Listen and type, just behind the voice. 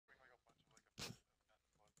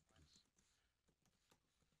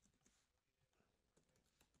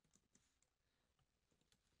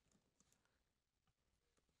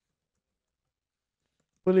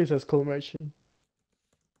Willie says cool merchant.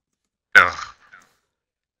 Ugh.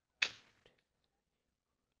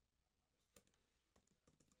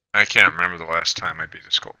 I can't remember the last time I beat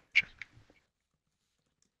a skull.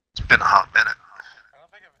 It's been a hot minute.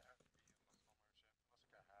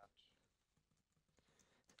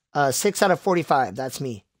 6 out of 45. That's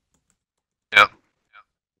me. Yep.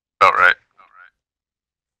 About right.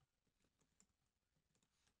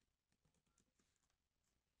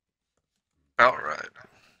 About right.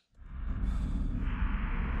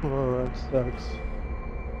 Oh, that sucks.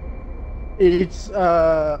 It's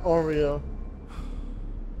Oreo.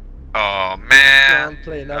 Oh No, man. I'm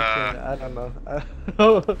playing. I don't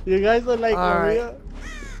know. You guys don't like All right. Oreo?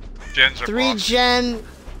 Gens are 3 blocked. gen.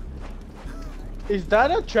 Is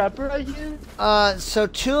that a trapper right here? So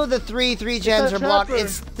 2 of the 3 gens a are blocked. trapper.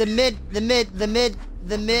 It's the mid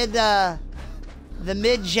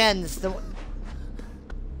gens.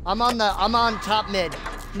 I'm on top mid.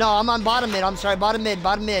 No, I'm on bottom mid. I'm sorry, bottom mid.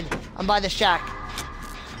 I'm by the shack.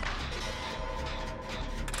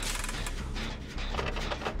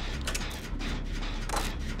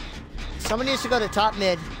 Someone needs to go to top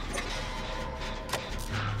mid.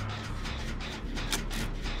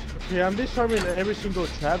 Yeah, I'm disarming every single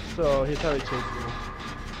trap, so he's already chasing me.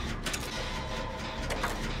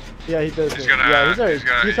 Yeah, he does. He's it. gonna, Yeah,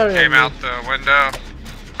 he's already aim on me. out the window.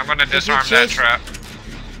 I'm gonna disarm that chase- trap.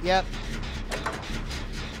 Yep.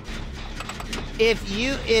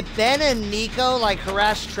 If Ben and Nico like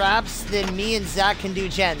harass traps, then me and Zach can do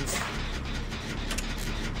gens.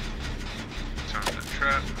 Disarm the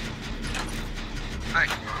trap. Hi.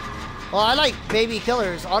 Well, I like baby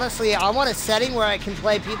killers. Honestly, I want a setting where I can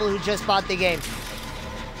play people who just bought the game.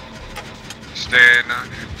 Staying on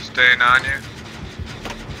you. Staying on you.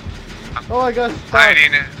 Oh, I got stuck.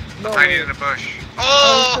 Hiding it. No Hiding way. in the bush.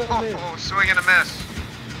 Oh, it's Oh, swing and a miss.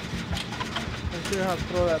 I should have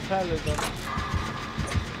throw that pallet though.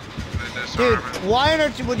 Dude, Disarm it. why on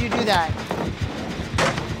earth would you do that?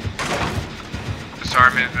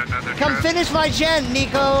 Disarming another Come trap. finish my gen,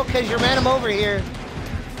 Nico, because you ran him over here.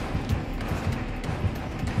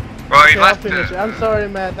 Well, he Okay, I'll left finish it. it. I'm sorry,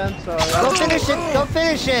 Matt. I'm sorry. Go finish it. Go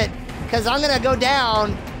finish it. Because I'm going to go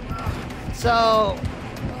down. So,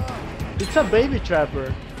 It's a baby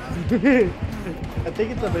trapper. I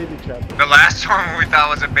think it's a baby trapper. The last one we thought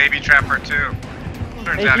was a baby trapper too.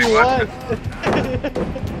 Turns And out he he was. wasn't.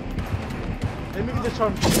 Let me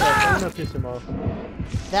disarm him. I'm gonna piss him off.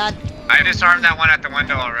 that I disarmed that one at the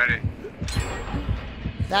window already.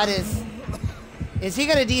 is he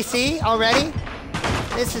going to DC already?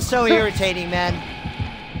 This is so irritating, man.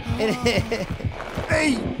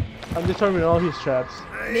 I'm disarming all his traps.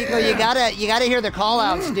 Nico, you gotta hear the call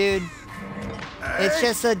outs, dude. It's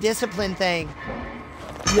just a discipline thing.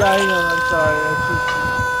 Yeah, I know. I'm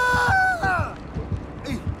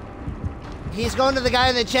sorry. He's going to the guy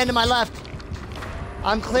in the gen to my left.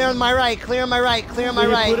 I'm clearing my right, clearing my right, clearing my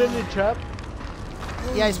Did right. you put in the trap?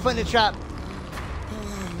 Yeah, he's putting a trap.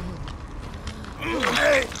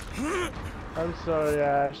 I'm sorry,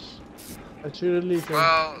 Ash. I should have listened.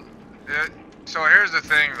 Well, so here's the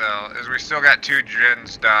thing though, is we still got 2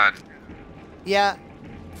 gens done. Yeah.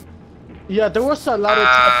 Yeah, there was a lot of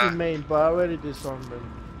traps in main, but I already disarmed them.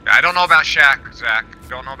 I don't know about Shaq, Zach.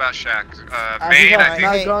 Don't know about Shaq. I Main, have I think.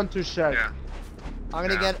 not Hey. gone to Shack. Yeah. I'm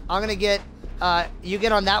gonna get you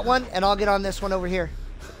get on that one and I'll get on this one over here.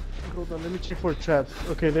 Hold on, let me check for traps.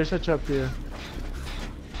 Okay, there's a trap here.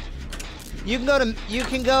 You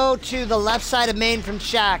can go to the left side of main from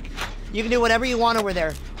Shack. You can do whatever you want over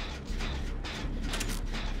there.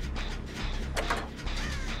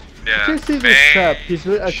 Yeah. I can see this Main trap. He's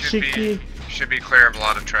a should cheeky. should be clear of a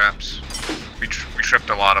lot of traps. We tripped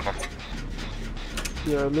a lot of them.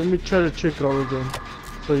 Yeah, let me try to check all of them.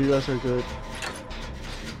 So you guys are good.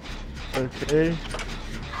 Okay.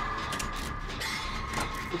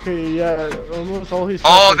 Okay, yeah, almost all his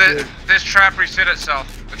Oh, traps are good. this trap reset itself.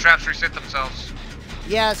 The traps reset themselves.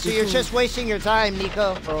 Yeah, so you're just wasting your time,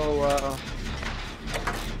 Nico. Oh, wow.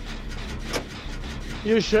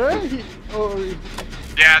 You sure?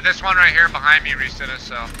 Yeah, this one right here behind me reset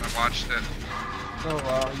itself. I watched it. Oh,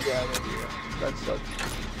 wow, yeah, that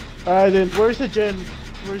sucks. Alright then, where's the gen?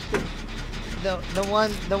 Where's the... The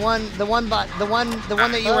one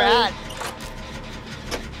that you were Hi. at.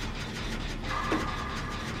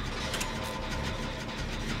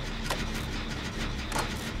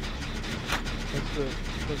 That's good.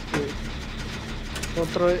 That's good. Don't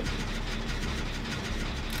throw it.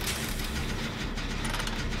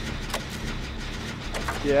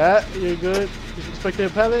 Yeah, you're good. He's expecting a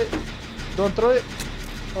pallet. Don't throw it.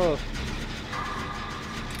 Oh.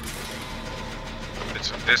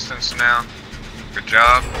 It's a distance now. Good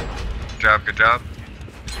job. Good job, good job.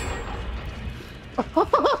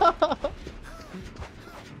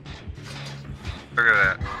 Look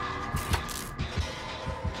at that.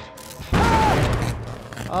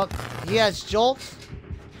 Oh, he has jolts.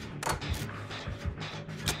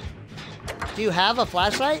 Do you have a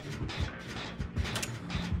flashlight?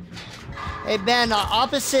 Hey Ben,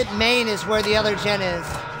 opposite main is where the other gen is.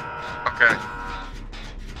 Okay.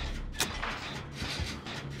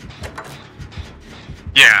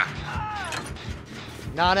 Yeah.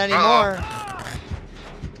 Not anymore.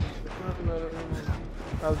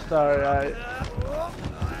 I'm sorry.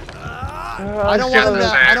 I don't want him to.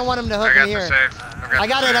 I don't want him to hook me here. I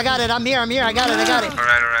got it. I got it. I'm here. I'm here. I got it. I got it. All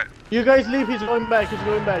right, all right. You guys leave. He's going back. He's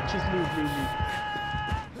going back. Just leave.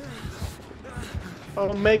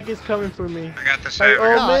 Oh, Meg is coming for me. I got the Hey, save.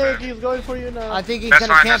 oh, Meg, he's going for you now. I think he's That's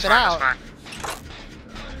gonna fine. camp That's it fine. out. That's fine.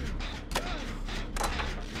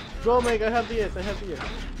 Go, Meg. I have the S. I have the S.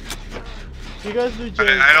 You guys do But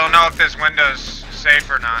James. I don't know if this window's safe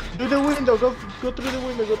or not. Do the window. Go through the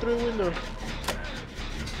window. Go through the window.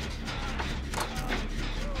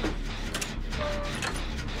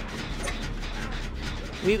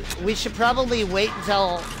 We should probably wait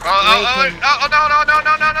until. Oh, no. Oh, okay.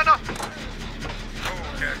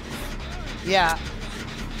 Yeah.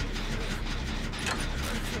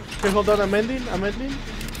 Okay, hold on. I'm ending.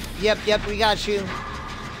 Yep. We got you.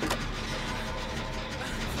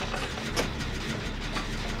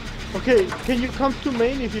 Okay, can you come to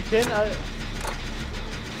main if you can? At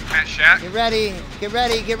Shack? Get ready. Get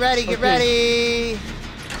ready. Get ready. Get Okay. ready.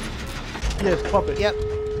 Yes, pop it. Yep.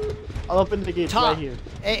 I'll open the gate Top. right here.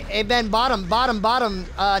 Hey Ben, bottom.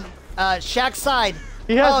 Shack side.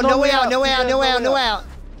 He has no way out. He has No way out.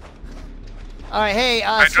 All right, hey,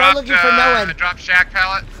 I start dropped, looking for I Noed. dropped Shack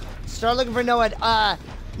pallet. Start looking for Noed.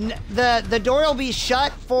 The door will be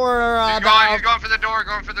shut for He's going for the door,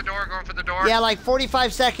 going for the door. yeah, like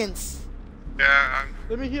 45 seconds. Yeah,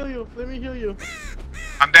 Let me heal you.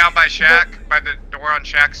 I'm down by Shack, by the door on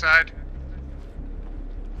Shack's side.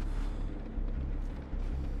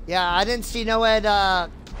 Yeah, I didn't see Noed. I'm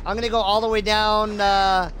gonna go all the way down.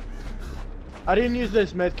 I didn't use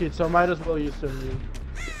this medkit, so I might as well use some new.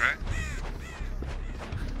 Right?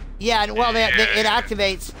 Yeah, and well, it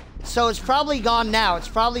activates, so it's probably gone now. It's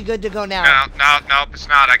probably good to go now. No, it's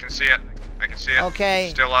not. I can see it. Okay.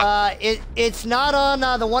 Still up. It's not on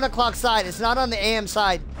the 1 o'clock side. It's not on the AM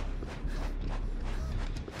side.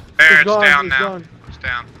 There, it's gone, down it's now. gone. It's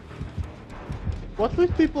down. What's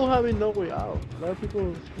with people having no way out? A lot of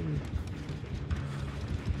people.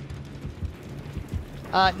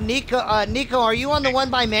 Nico, are you on the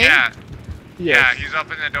one by main? Yeah. Yes. Yeah, he's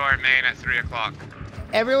up in the door at main at 3 o'clock.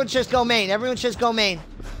 Everyone just go main.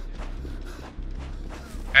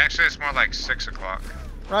 Actually, it's more like 6 o'clock.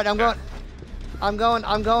 Right, I'm going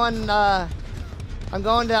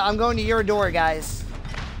to your door, guys.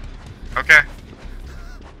 Okay.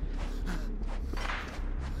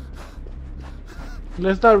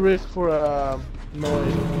 Let's not risk for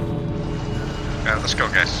noise. Yeah, let's go,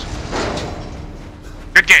 guys.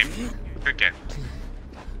 Good game.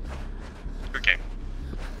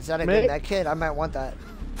 Is that a Mate. good med kit? I might want that.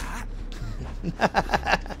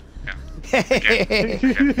 Yeah.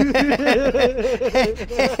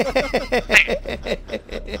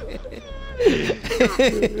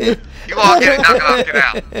 You all get it, knock it off, get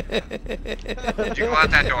out. You go out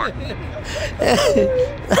that door.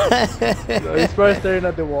 No, he's probably staring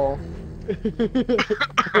at the wall.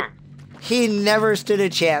 He never stood a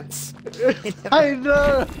chance. I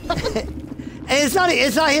know. And it's not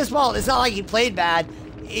his fault. It's not like he played bad.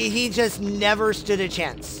 He just never stood a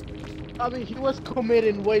chance. I mean, he was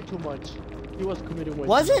committing way too much.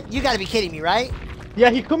 Was it? You gotta be kidding me, right?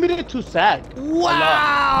 Yeah, he committed to SAG.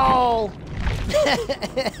 Wow!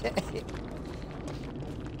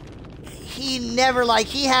 He never, like,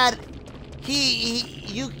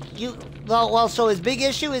 well, so his big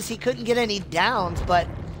issue is he couldn't get any downs, but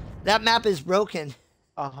that map is broken.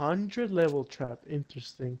 100 level trap.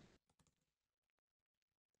 Interesting.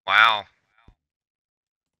 Wow.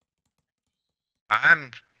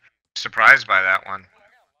 I'm surprised by that one.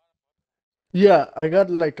 Yeah, I got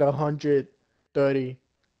like 130.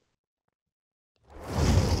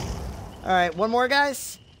 All right, one more,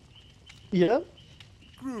 guys. Yeah.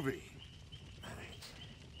 Groovy.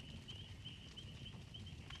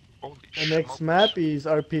 Holy The next smokes. map is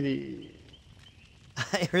RPD.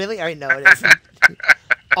 Really? I know it isn't.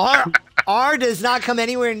 R does not come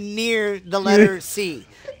anywhere near the letter C.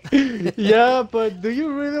 Yeah, but do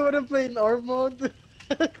you really want to play in R mode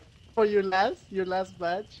for your last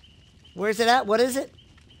match? Where's it at? What is it?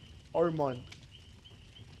 R mode.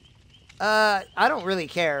 I don't really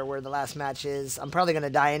care where the last match is. I'm probably gonna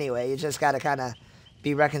die anyway. You just gotta kind of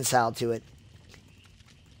be reconciled to it.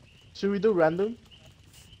 Should we do random?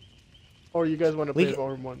 Or you guys want to play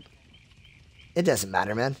Ormond? It doesn't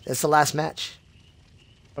matter, man. It's the last match.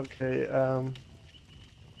 Okay.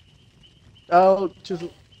 I'll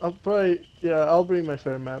bring my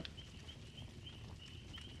fair map.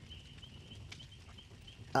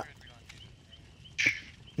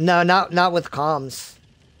 No, not with comms.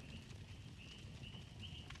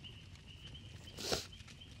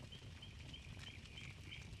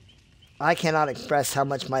 I cannot express how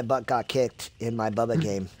much my butt got kicked in my Bubba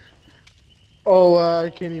game. Oh,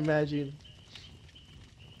 I can imagine.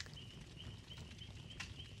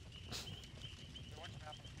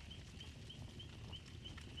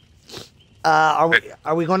 Are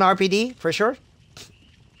we going to RPD for sure?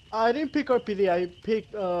 I didn't pick RPD. I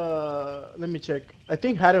picked. Let me check. I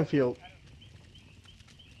think Haddonfield.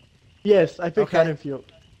 Yes, I picked Haddonfield.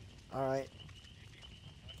 All right.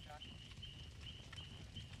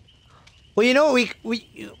 Well, you know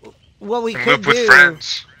what we could do.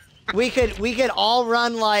 Friends. We could all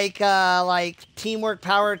run like teamwork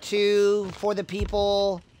power 2 for the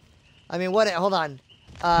people. I mean, what? Hold on.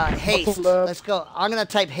 Haste. Let's go. I'm gonna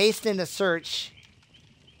type haste into search.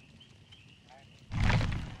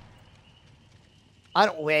 I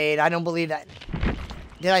don't believe that.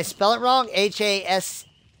 Did I spell it wrong?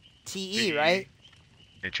 H-A-S-T-E, right?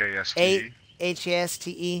 H-A-S-T-E.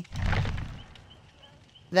 H-A-S-T-E.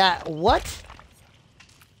 That what?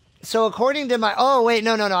 So according to my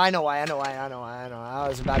I know why. I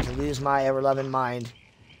was about to lose my ever-loving mind.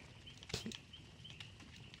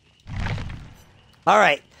 All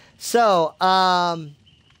right. So, all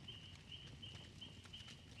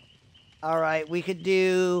right, we could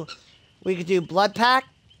do Blood Pact.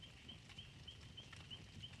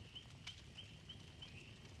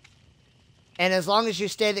 And as long as you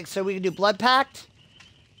stay there, so we can do Blood Pact,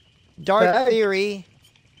 Dark Theory,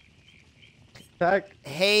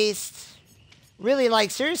 Haste. Really,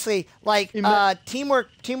 like, seriously, like, teamwork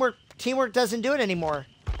doesn't do it anymore.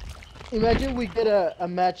 Imagine we get a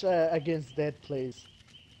match against Dead Place.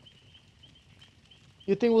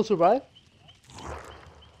 You think we'll survive?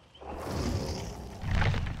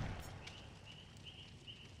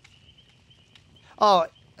 Oh,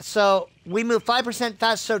 so we move 5%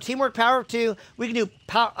 fast. So teamwork power of 2. We can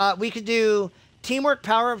do teamwork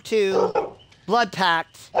power of 2, Blood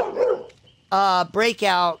Pact,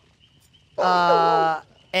 Breakout,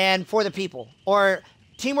 and For the People, or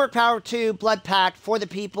teamwork power 2, Blood Pact, For the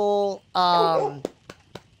People,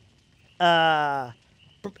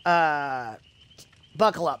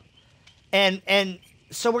 Buckle Up, and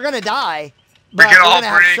so we're gonna die. We can all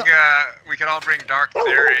bring Dark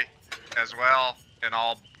Theory as well, and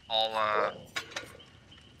all.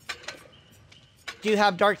 Do you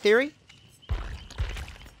have Dark Theory?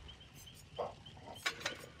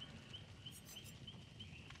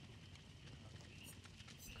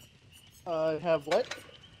 I have what?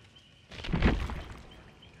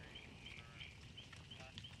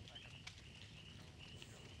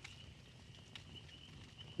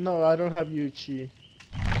 No, I don't have Yuchi.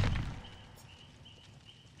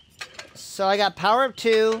 So I got power of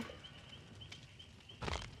 2.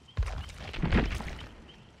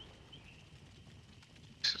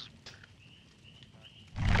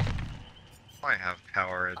 I have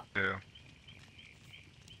power of 2.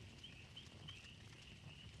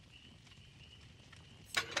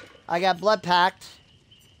 I got Blood Pact.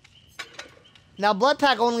 Now Blood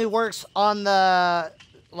Pact only works on the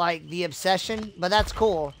obsession, but that's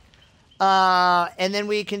cool. And then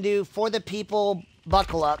we can do For the People,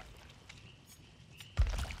 Buckle Up.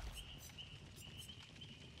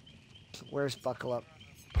 Where's Buckle Up?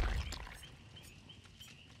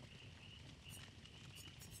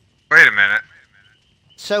 Wait a minute.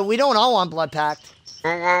 So we don't all want Blood Pact.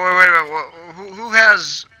 Wait. Who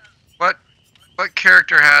has what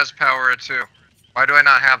character has power of 2? Why do I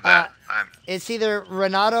not have that? It's either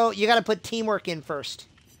Renato. You got to put teamwork in first.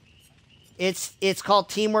 It's called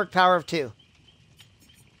teamwork power of 2.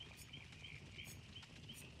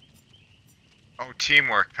 Oh,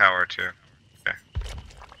 teamwork power 2. Okay.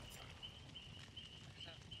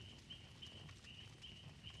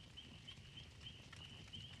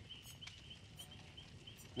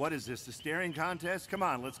 What is this, the staring contest? Come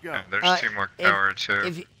on, let's go. Yeah, there's teamwork power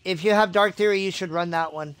 2. If you have Dark Theory, you should run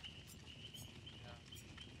that one.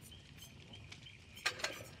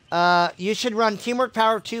 You should run Teamwork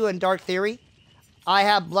Power 2 and Dark Theory. I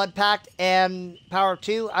have Blood Pact and Power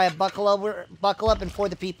 2. I have Buckle Up, and For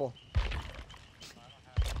the People.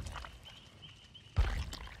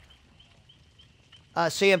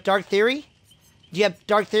 So you have Dark Theory? Do you have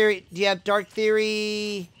Dark Theory? Do you have Dark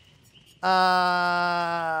Theory? Man.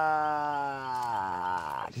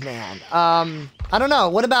 I don't know.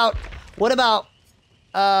 What about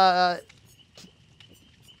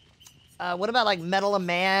like Metal of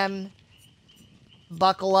Man,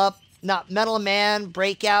 Buckle Up? Not Metal of Man,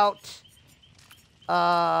 Breakout.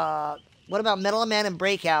 What about Metal of Man and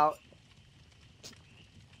Breakout?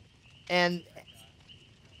 And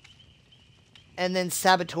then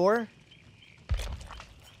Saboteur?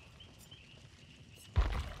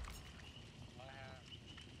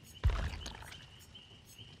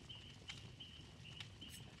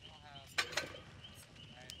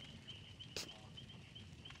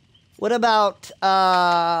 What about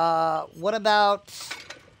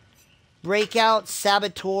Breakout,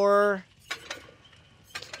 Saboteur,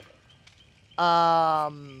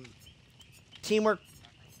 Teamwork,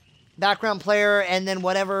 Background Player, and then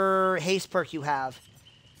whatever haste perk you have.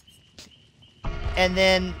 And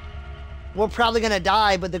then we're probably going to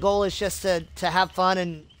die, but the goal is just to have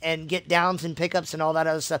fun and get downs and pickups and all that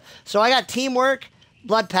other stuff. So I got Teamwork,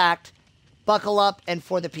 Blood Pact, Buckle Up, and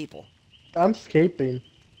For the People. I'm escaping.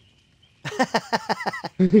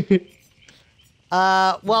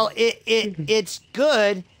 Well, it's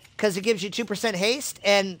good because it gives you 2% haste,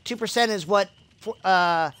 and 2% is what,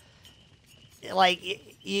 like,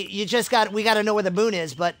 you just we got to know where the boon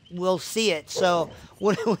is, but we'll see it. So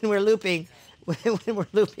when we're looping,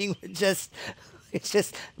 it's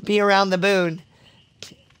just be around the boon.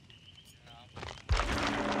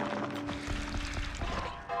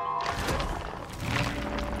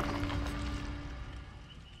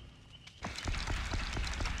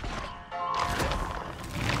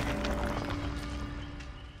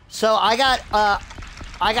 So I got a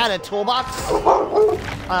toolbox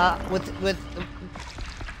with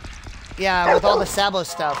all the Sabo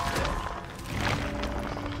stuff.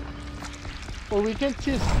 Well, we can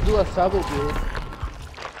just do a Sabo build.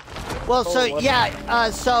 Well, so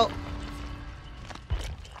yeah, so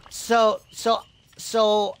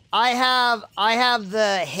I have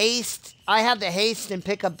the haste and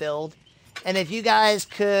pickup build, and if you guys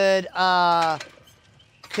could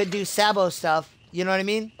do Sabo stuff. You know what I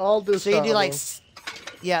mean? I'll do so you do like,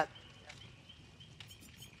 yeah.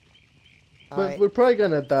 But we're probably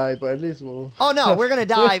gonna die, but at least we'll. Oh no, we're gonna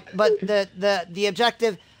die. But the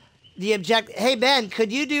objective. Hey Ben,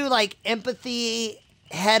 could you do like empathy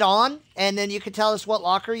head on, and then you could tell us what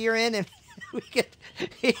locker you're in, and we could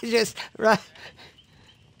just right.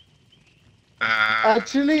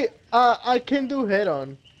 Actually, I can do head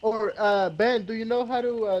on. Or Ben, do you know how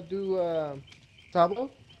to do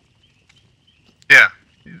Sabo? Yeah.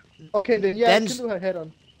 Okay, then yeah, I can do a head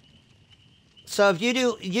on. So if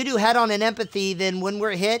you do head on and empathy, then when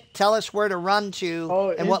we're hit, tell us where to run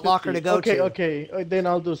to and what locker to go to. Okay, then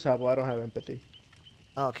I'll do Sabo. I don't have empathy.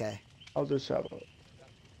 Okay. I'll do Sabo.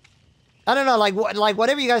 I don't know, like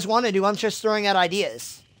whatever you guys want to do. I'm just throwing out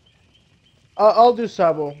ideas. I'll do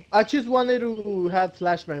Sabo. I just wanted to have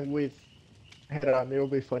Flashbang with head on. It'll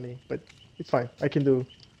be funny, but it's fine. I can do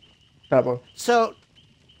Sabo. So,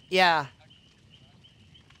 yeah.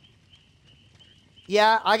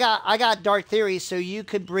 Yeah, I got Dark Theory, so you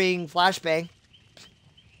could bring Flashbang.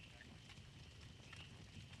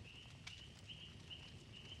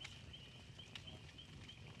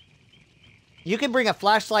 You can bring a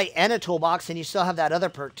flashlight and a toolbox, and you still have that other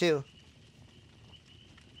perk too.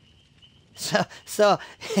 So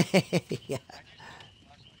yeah.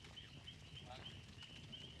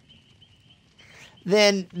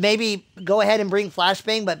 Then maybe go ahead and bring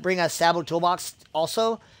Flashbang, but bring a Sabo toolbox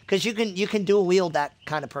also. Because you can dual wield that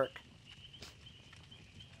kind of perk.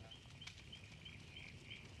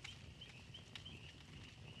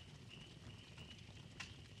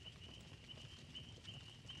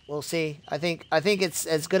 We'll see. I think it's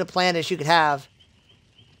as good a plan as you could have.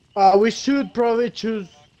 We should probably choose.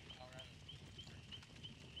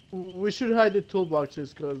 We should hide the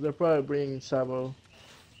toolboxes because they're probably bringing Sabo.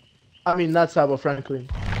 I mean, not Sabo, Franklin.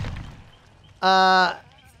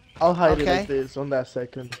 I'll hide it like this on that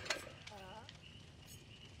second.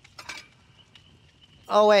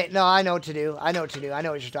 Oh wait, no, I know what to do. I know what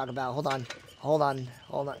you're talking about. Hold on.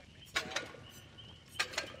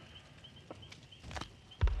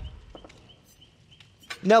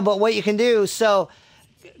 No, but what you can do, so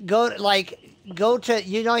go to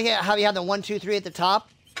you know how you have the 1, 2, 3 at the top.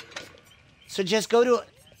 So just go to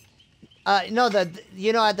no,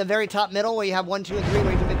 at the very top middle where you have 1, 2, and 3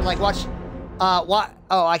 where you can like watch. What?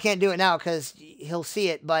 Oh, I can't do it now because he'll see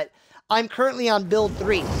it. But I'm currently on build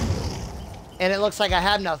 3, and it looks like I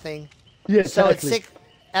have nothing. Yeah, exactly. So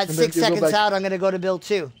at 6 seconds out, I'm gonna go to build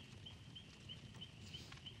 2.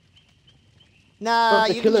 Nah,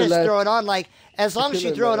 the you can killer just left. throw it on like as long as you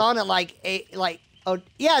killer throw it left. on at like oh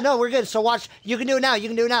yeah, no, we're good. So watch, you can do it now. You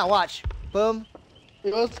can do it now. Watch, boom.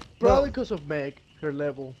 It was probably because of Meg, her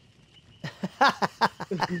level.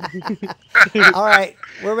 All right,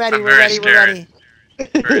 we're ready. I'm We're very ready. We're scared. ready.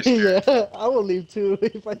 Very scared. Yeah, I will leave too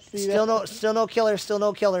if I see Still that. no, still no killer. Still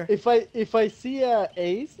no killer. If I see a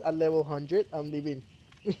ace at level 100, I'm leaving.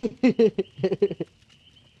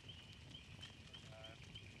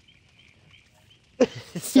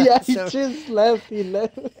 Yeah, he So- just left. He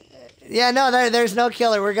left. yeah, no, there's no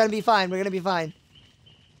killer. We're gonna be fine. We're gonna be fine.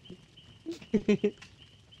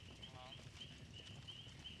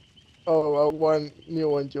 Oh, one new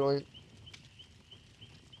one joined.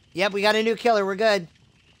 Yep, we got a new killer. We're good.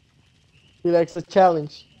 He likes a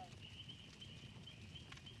challenge.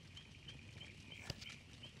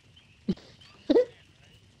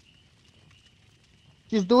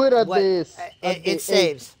 Just do it at What- this. it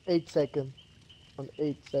saves. 8 seconds. On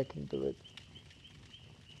 8 seconds, do it.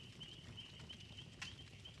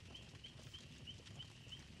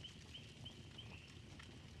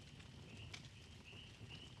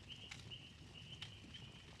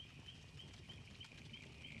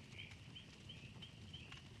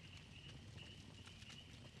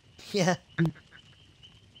 Yeah.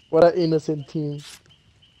 What an innocent team.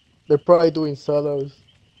 They're probably doing solos.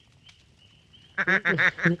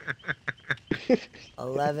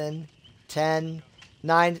 11, 10,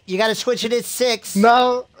 9. You gotta switch it at 6.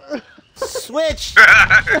 No. Switch. You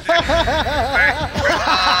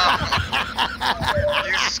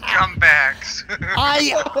scumbags.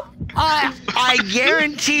 I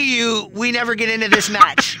guarantee you we never get into this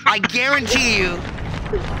match. I guarantee you.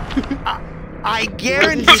 I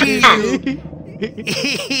guarantee you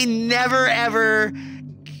he never ever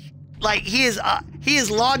like he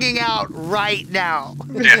is logging out right now.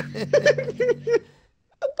 Yeah.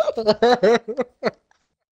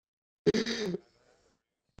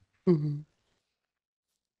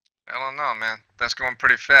 I don't know, man. That's going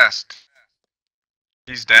pretty fast.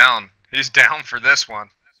 He's down. He's down for this one.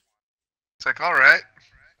 It's like, all right.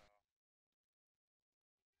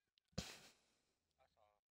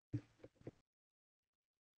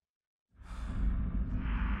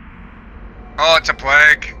 Oh, it's a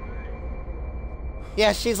plague.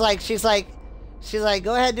 Yeah, she's like,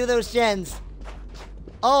 go ahead, do those gens.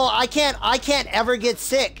 Oh, I can't ever get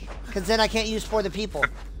sick, cause then I can't use for the people.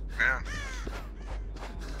 Yeah.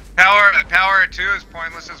 Power 2 is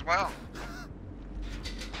pointless as well.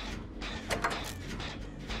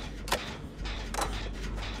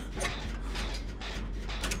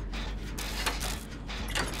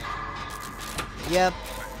 Yep.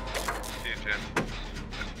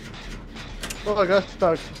 Oh, I got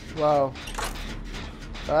stuck. Wow.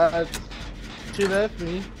 She left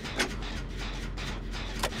me.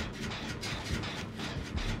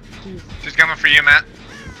 Jeez. She's coming for you, Matt.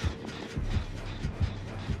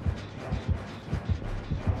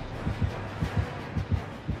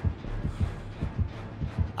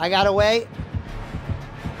 I got away.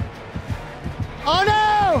 Oh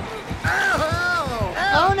no!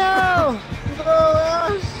 Oh no!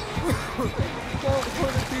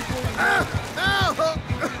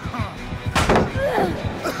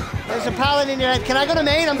 There's a pallet in your head. Can I go to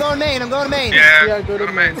main? I'm going main. I'm going to main. Yeah, Yeah, go to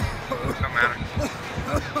main. main. Don't matter.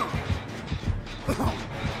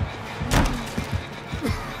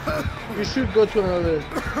 You should go to another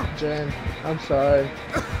gen. I'm sorry.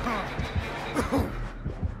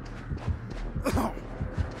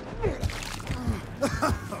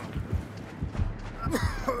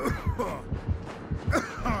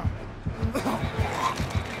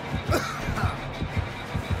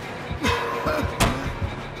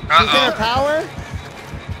 Is there power?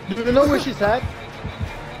 Do you know where she's at?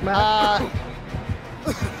 Matt?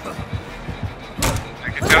 I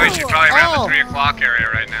can tell you she's probably around Oh. the 3 o'clock area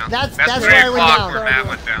right now. That's 3 where I went o'clock down. where Matt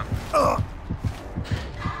went down.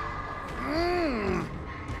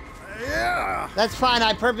 That's fine.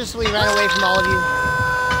 I purposely ran away from all of you.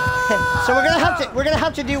 So we're gonna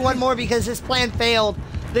have to do one more because this plan failed.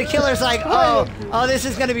 The killer's like, oh, this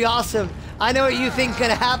is gonna be awesome. I know what you think's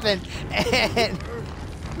gonna happen. And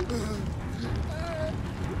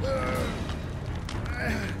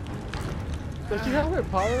Does she have her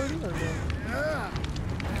power already or no?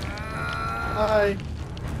 Hi.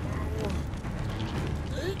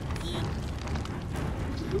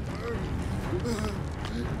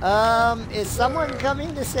 is someone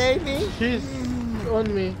coming to save me? She's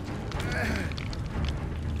on me.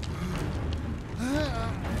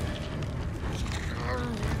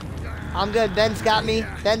 I'm good. Ben's got me.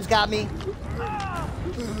 Ben's got me.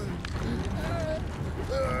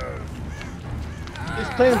 This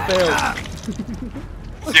plan failed.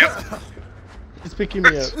 Yep. He's picking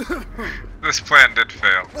me up. This plan did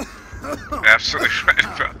fail. Absolutely right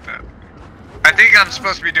about that. I think I'm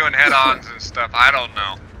supposed to be doing head-ons and stuff. I don't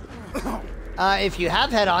know. If you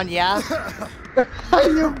have head on, yeah.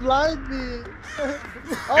 You blind me.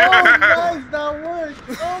 Oh, nice, that worked.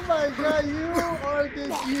 Oh my god, you are the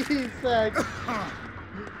G, Zach.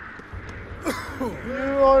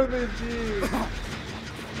 You are the G.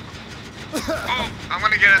 Oh, I'm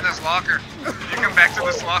gonna get in this locker. Can you come back to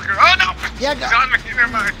this locker? Oh no! Yeah, She's on me,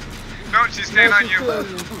 never mind. No, she's staying on you.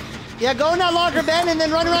 Yeah, go in that locker, Ben, and then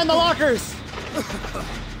run around the lockers.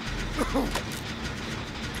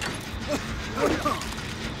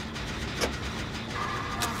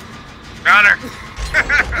 Got her.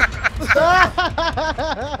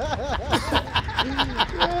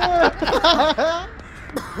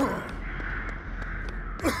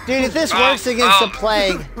 Dude, if this works against the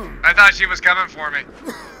plague. I thought she was coming for me.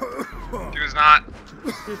 She was not.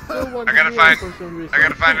 I gotta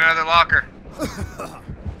find another locker.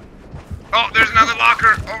 Oh, there's another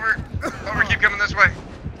locker. Over, keep coming this way.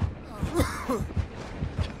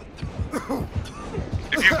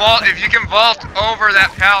 If you can vault over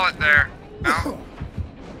that pallet there. No?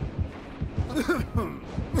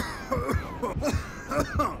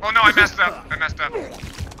 Oh no, I messed up.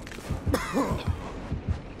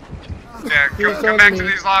 Yeah, come back to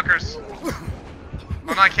these lockers. Oh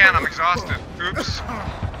no, I can't, I'm exhausted. Oops.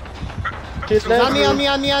 On me. Are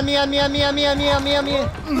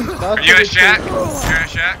you in a shack? You're in a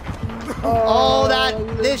shack? Oh,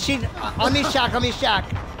 on me shack.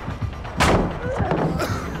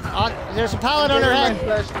 There's a pallet on her head.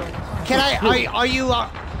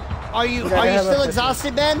 Are you still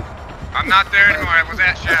exhausted, Ben? I'm not there anymore, I was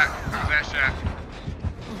at shack.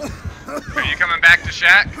 Are you coming back to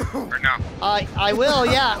shack? Or no? I will,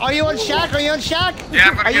 yeah. Are you on shack? Yeah,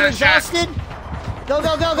 I'm gonna Are you exhausted? Go.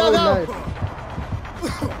 Nice.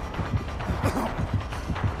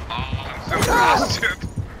 Oh, I'm so exhausted.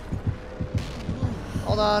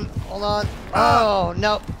 Hold on. Oh,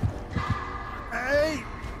 no. Hey!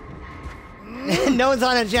 No one's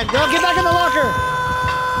on it yet. Go, get back in the locker.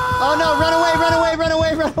 Oh no, run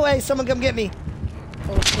away. Someone come get me.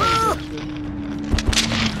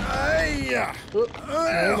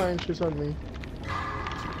 Never mind, she's on me.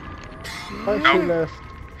 Nope. She left.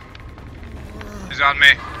 She's on me.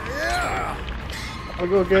 I'll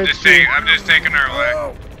go get I'm just taking her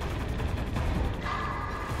away.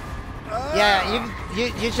 Yeah,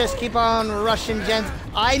 you just keep on rushing, gents.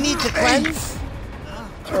 I need to cleanse.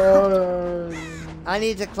 I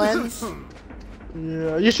need to cleanse.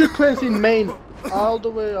 Yeah, you should cleanse in main, all the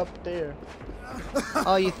way up there.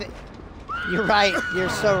 Oh, you think? You're right. You're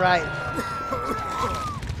so right.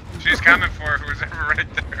 She's coming for who's ever right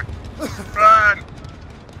there. Run!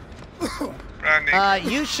 Run, Nick.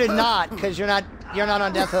 You should not, because you're not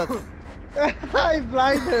on death hook. I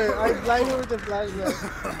blind her with the flashlight.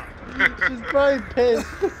 She's probably pissed.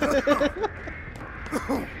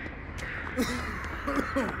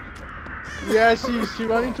 Yeah, she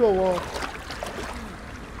ran into a wall.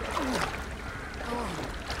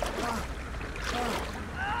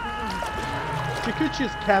 She could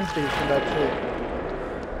just camp this and that's it.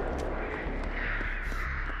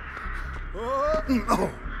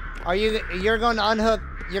 You're going to unhook?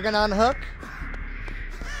 You're going to unhook?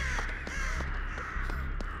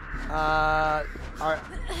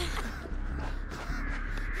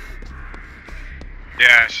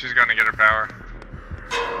 Yeah, she's gonna get her power.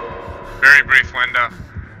 Very brief window.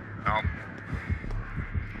 Nope.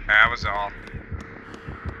 That was all.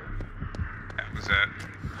 That was it.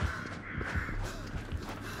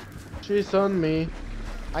 She's on me.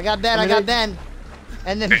 I got Ben.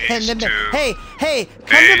 And then hey,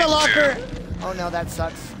 come to the locker. Oh no, that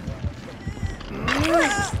sucks.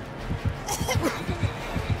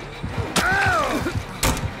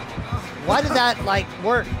 Why did that like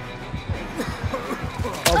work?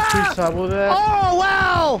 Oh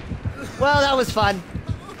wow! Well, that was fun.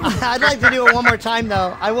 I'd like to do it one more time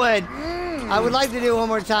though. I would like to do it one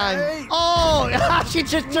more time. Oh, she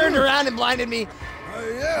just turned around and blinded me.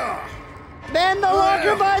 Yeah. Man, the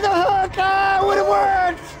locker by the hook! Ah, would have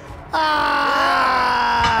worked!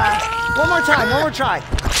 Ah! One more try.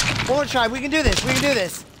 We can do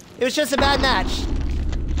this. It was just a bad match.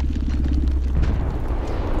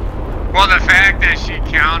 Well, the fact that she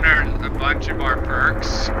countered a bunch of our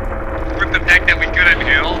perks with the fact that we couldn't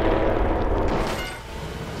heal.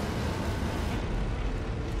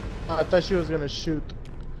 I thought she was gonna shoot.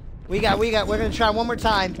 We're gonna try one more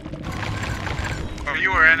time. Oh,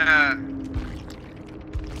 you were in a...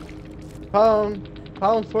 How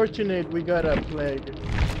unfortunate we got a plague.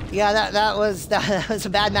 Yeah, that was a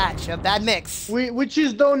bad match, a bad mix. We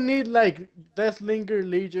just don't need like Deathlinger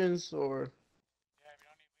Legions or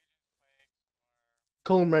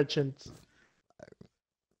Coal Merchants.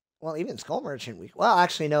 Well, even Skull Merchant, well,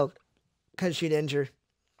 actually no, because she'd injure.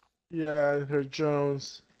 Yeah, her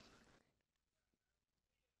Jones.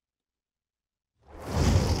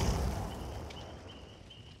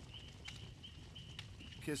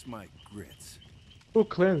 Kiss my grits. Who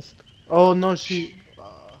cleansed? Oh no, she.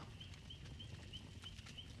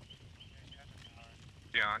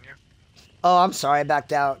 Yeah, on you. Oh, I'm sorry, I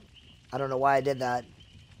backed out. I don't know why I did that.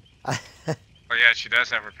 Oh yeah, she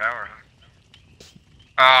does have her power, huh?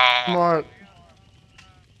 Oh. Smart.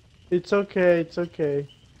 It's okay. It's okay.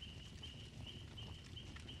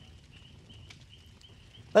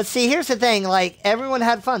 But see, here's the thing. Like, everyone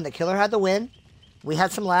had fun. The killer had the win. We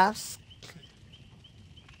had some laughs.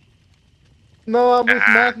 No, I'm with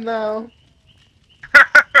Matt now.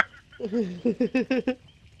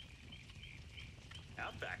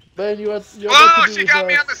 Ben, you're Whoa, she got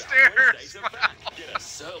me on the stairs! Get a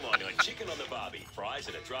sirloin or chicken on the barbie. Fries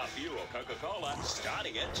and a draft beer or Coca-Cola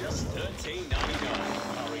starting at just $13.99.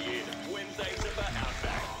 Hurry in. Wednesdays are for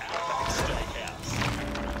Outback. Outback style.